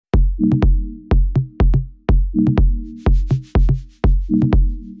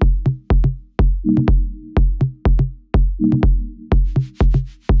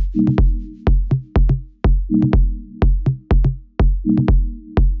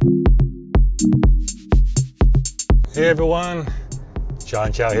Hey everyone,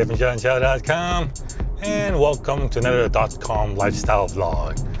 John Chow here from johnchow.com, and welcome to another .com lifestyle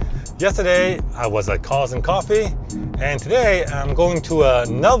vlog. Yesterday I was at Cars and Coffee, and today I'm going to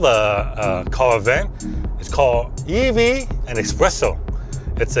another car event. It's called EV and Espresso.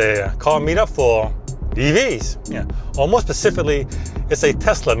 It's a car meetup for EVs, or more specifically, it's a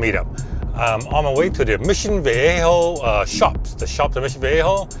Tesla meetup. I'm on my way to the Mission Viejo shops, the shops at Mission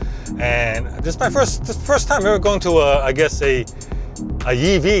Viejo, and this is my first time ever going to I guess a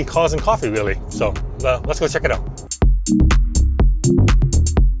EV Cars and Coffee really. So let's go check it out.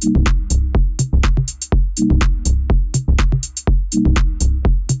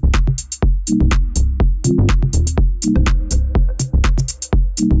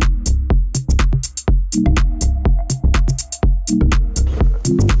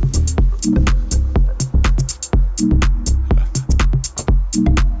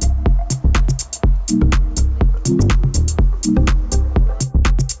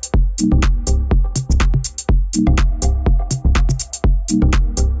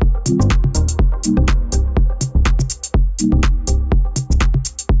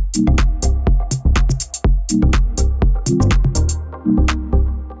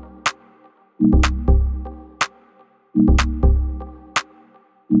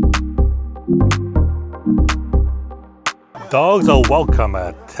 Dogs are welcome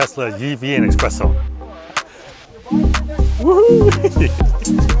at Tesla EV and Espresso. Woohoo!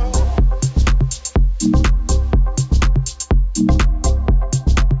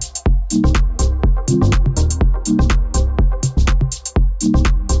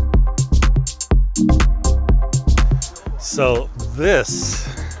 So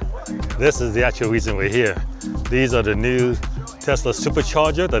this is the actual reason we're here. These are the new Tesla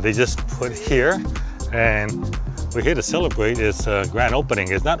supercharger that they just put here, and we're here to celebrate its grand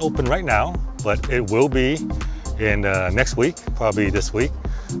opening. It's not open right now, but it will be in next week, probably this week.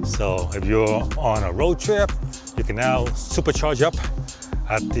 So if you're on a road trip, you can now supercharge up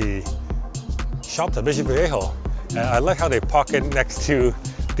at the shops at Mission Viejo. And I like how they park it next to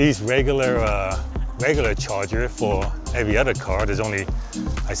these regular charger for every other car. There's only,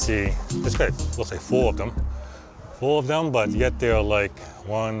 I see, let's say 4 of them. 4 of them, but yet they're like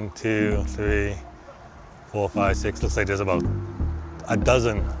 1, 2, 3, 4, 5, 6. Looks like there's about a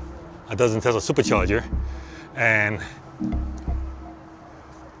dozen Tesla supercharger, and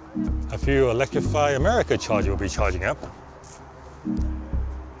a few Electrify America charger will be charging up.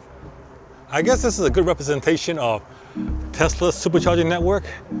 I guess this is a good representation of Tesla's supercharging network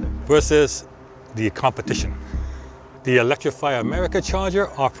versus the competition. The Electrify America charger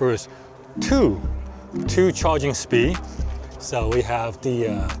offers two charging speed. So we have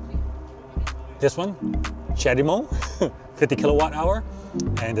the this one, Chadimo, 50 kilowatt hour,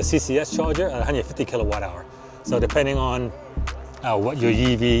 and the CCS charger at 150 kilowatt hour. So depending on what your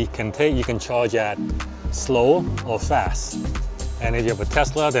EV can take, you can charge at slow or fast. And if you have a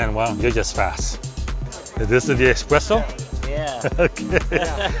Tesla, then well, you're just fast. This is the Espresso? Yeah. Okay.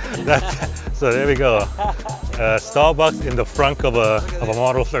 Yeah. So there we go. Starbucks in the front of a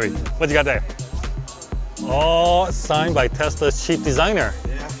Model 3. What you got there? All signed by Tesla's chief designer.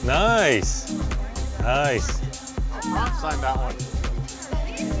 Yeah. Nice. Nice. Sign that one.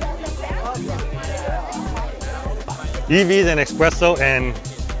 EVs and Espresso and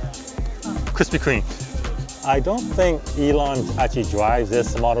Krispy Kreme. I don't think Elon actually drives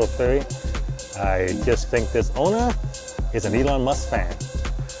this Model 3. I just think this owner is an Elon Musk fan.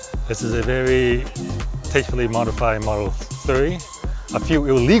 This is a very tastefully modified Model 3. A few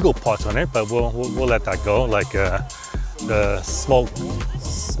illegal parts on it, but we'll let that go. Like the smoke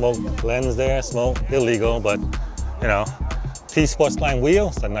lens there, smoke illegal, but you know, T-Sports line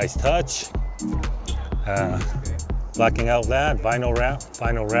wheels, a nice touch. Blacking out that vinyl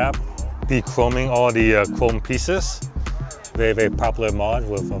wrap, de-chroming all the chrome pieces. Very popular mod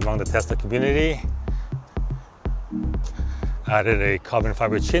among the Tesla community. Added a carbon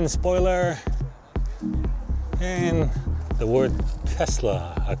fiber chin spoiler and the word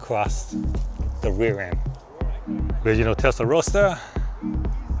Tesla across the rear end. Original Tesla Roadster.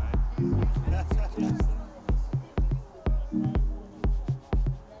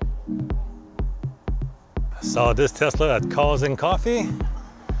 Saw this Tesla at Cars and Coffee.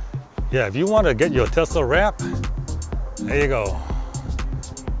 Yeah, if you want to get your Tesla wrap, there you go.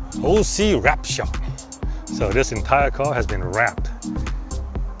 OC Wrap Shop. So this entire car has been wrapped.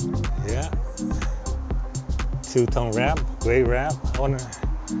 Yeah. 2-tone wrap, gray wrap.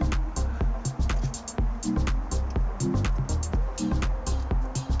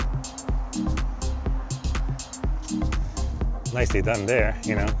 Nicely done there,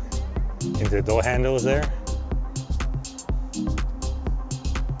 you know, into the door handles there.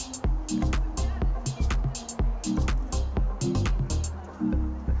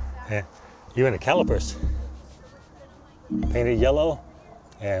 And even the calipers, painted yellow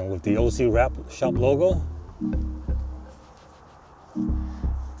and with the OC Wrap Shop logo.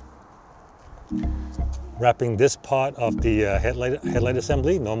 Wrapping this part of the headlight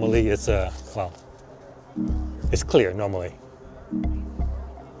assembly. Normally it's well, it's clear normally.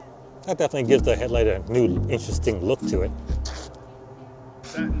 That definitely gives the headlight a new, interesting look to it.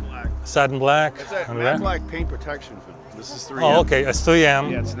 Satin black. Satin black. It's that matte black paint protection film. This is 3M. Oh, okay, it's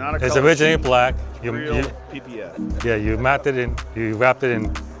 3M. Yeah, it's not a It's color originally scheme. black. Real PPF. Yeah, you wrapped it in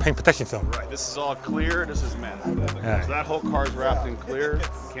paint protection film. Right. This is all clear. This is matte. Yeah. So that whole car is wrapped in clear.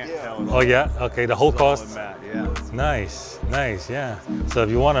 Can't tell at all. Oh yeah, okay, the whole It's all cost. in matte. Yeah. Nice, nice, yeah. So if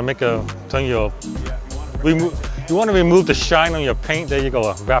you want to make a turn your Yeah. you want to remove the shine on your paint, there you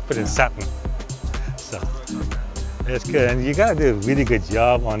go, wrap it in satin. So it's good, and you gotta do a really good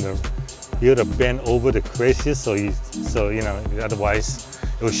job on the. You gotta bend over the creases so you know, otherwise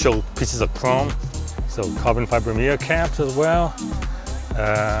it will show pieces of chrome. So carbon fiber mirror caps as well.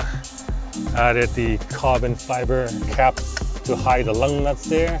 Added the carbon fiber caps to hide the lug nuts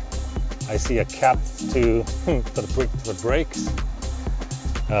there. I see a cap for the brakes.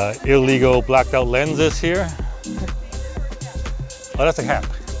 Illegal blacked out lenses here. Oh, that's a cap.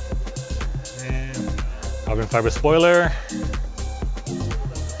 And carbon fiber spoiler.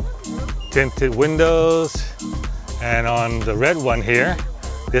 Tinted windows. And on the red one here,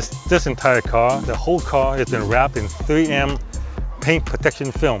 this entire car, the whole car has been wrapped in 3M paint protection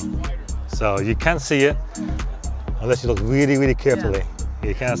film. So you can't see it unless you look really, really carefully. Yeah.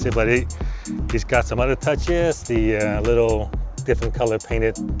 You can't see it, but he's got some other touches. The little different color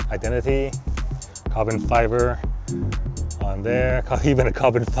painted identity, carbon fiber on there, even a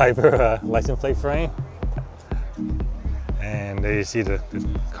carbon fiber license plate frame. And there you see the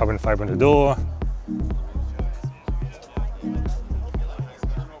carbon fiber on the door.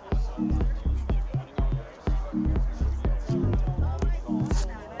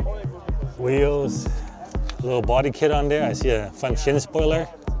 Wheels, little body kit on there. I see a front chin spoiler.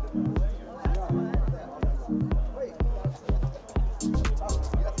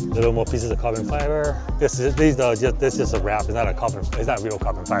 Little more pieces of carbon fiber. This is just a wrap. It's not a carbon. It's not real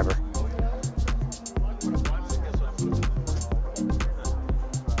carbon fiber.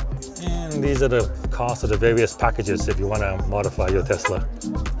 And these are the costs of the various packages if you want to modify your Tesla.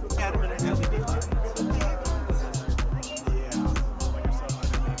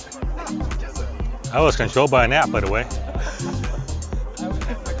 I was controlled by an app, by the way.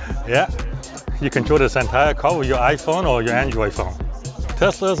 Yeah, you control this entire car with your iPhone or your Android phone.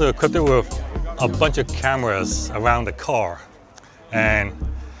 Teslas are equipped with a bunch of cameras around the car. And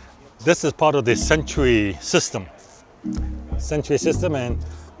this is part of the Sentry system. And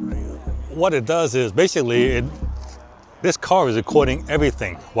what it does is basically, this car is recording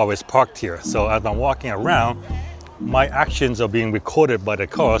everything while it's parked here. So as I'm walking around, my actions are being recorded by the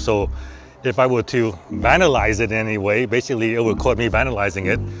car. So if I were to vandalize it in any way, basically it will record me vandalizing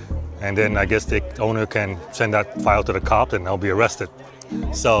it. And then I guess the owner can send that file to the cops and I'll be arrested.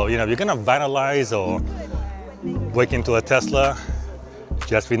 So, you know, if you're gonna vandalize or break into a Tesla,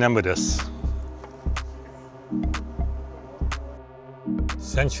 just remember this.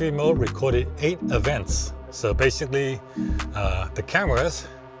 Sentry mode recorded 8 events. So basically, the cameras,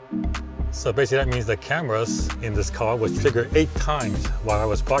 so basically that means the cameras in this car was triggered 8 times while I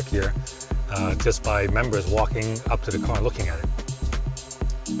was parked here, just by members walking up to the car and looking at it.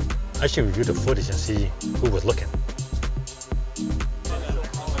 I should review the footage and see who was looking.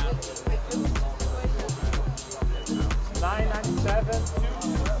 $997,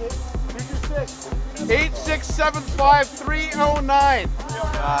 8675309.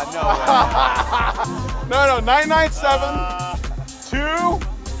 No, 997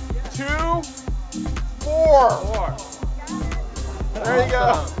 224. There you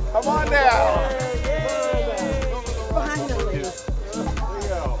go. Come on down. Finally. There you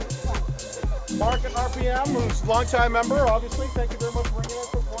go. Mark at RPM, who's a longtime member, obviously. Thank you very much for bringing it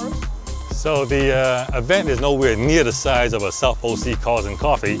for us. So the event is nowhere near the size of a South OC Cars and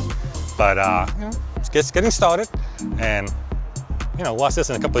Coffee, but it's just getting started, and you know, watch this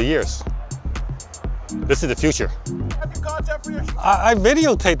in a couple of years. This is the future. Have you contact for your show? I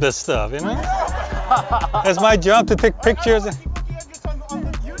videotape this stuff, you know? It's my job to take pictures. People can't get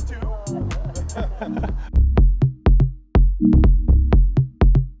on YouTube.